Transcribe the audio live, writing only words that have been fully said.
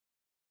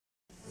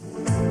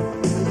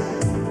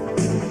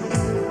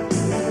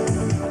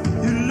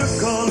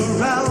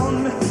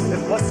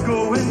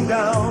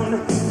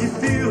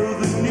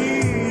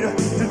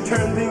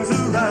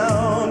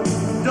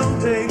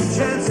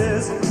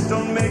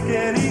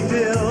pay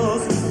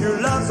bills, your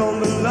love's on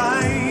the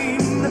line.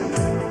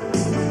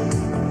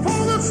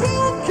 For the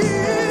slow kill.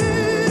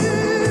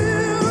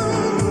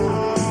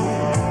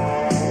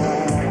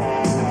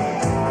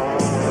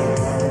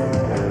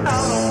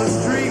 Out on the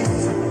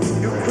streets,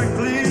 you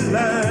quickly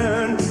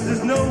learn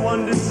there's no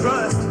one to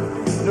trust,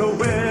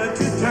 nowhere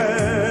to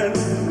turn.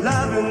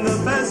 Life in the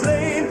fast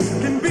lane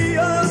can be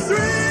a thrill.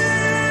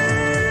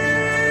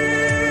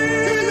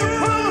 Till you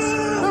cross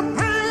the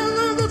path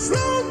of the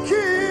slow kill.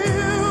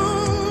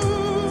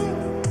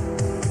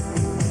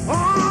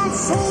 All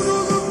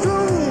soldiers of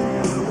doom,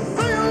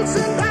 fails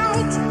in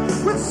doubt,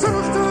 with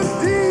sinister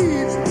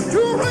deeds to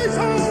raise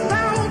all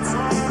doubts.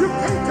 You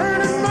can't turn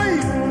it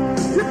late,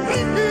 you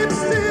can't keep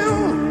still,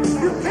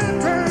 you can't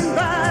turn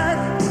back.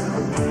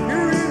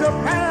 You're in the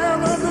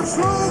path of the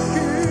slow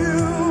kill.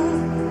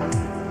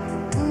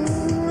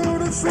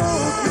 The slow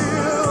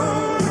kill.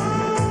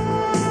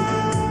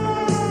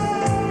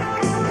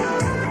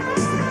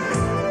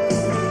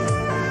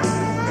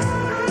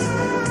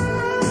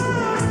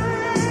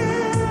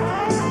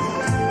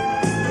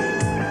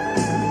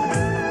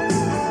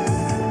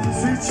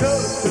 So you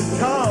chose to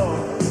talk,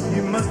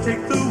 you must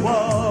take the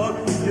walk.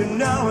 You're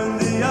now in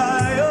the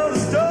eye of the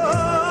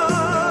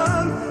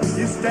storm.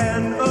 You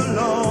stand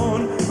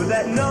alone with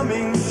that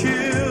numbing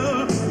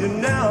chill. You're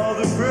now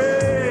the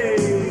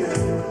prey.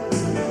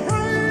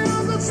 Prey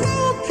of the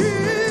slow kill.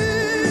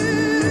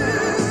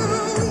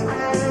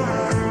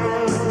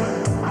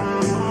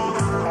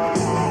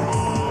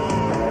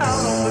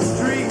 Out on the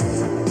streets,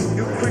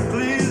 you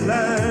quickly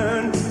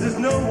learn there's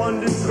no one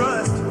to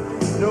trust,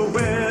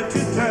 nowhere to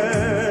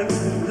turn.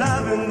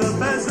 Life in the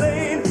fast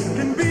lane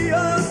can be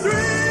a thrill.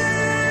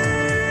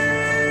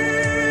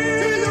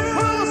 Till you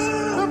cross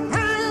the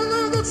path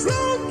of the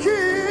slow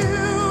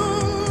kill.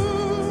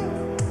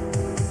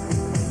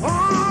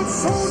 All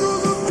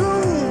soldiers of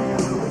doom,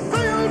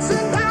 fails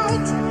in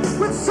doubt,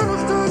 with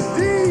sinister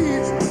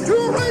deeds to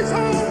raise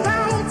all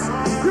doubts.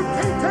 You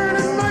can't turn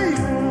it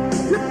late,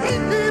 you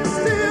can't keep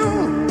still,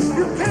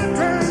 you can't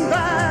turn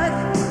back.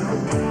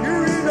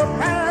 You're in the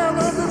path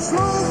of the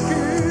slow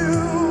kill.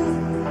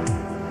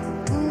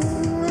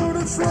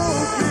 The slow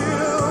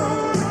kill.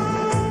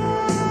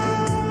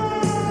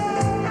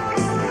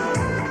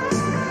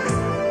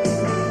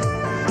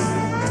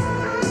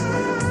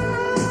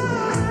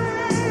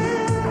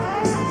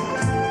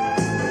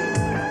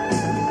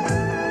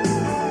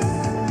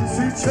 So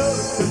you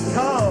chose to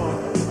talk,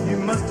 you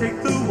must take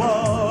the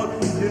walk.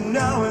 You're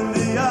now in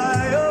the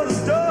eye of the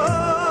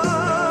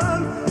storm.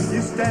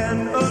 You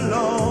stand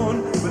alone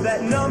with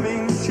that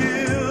numbing chill.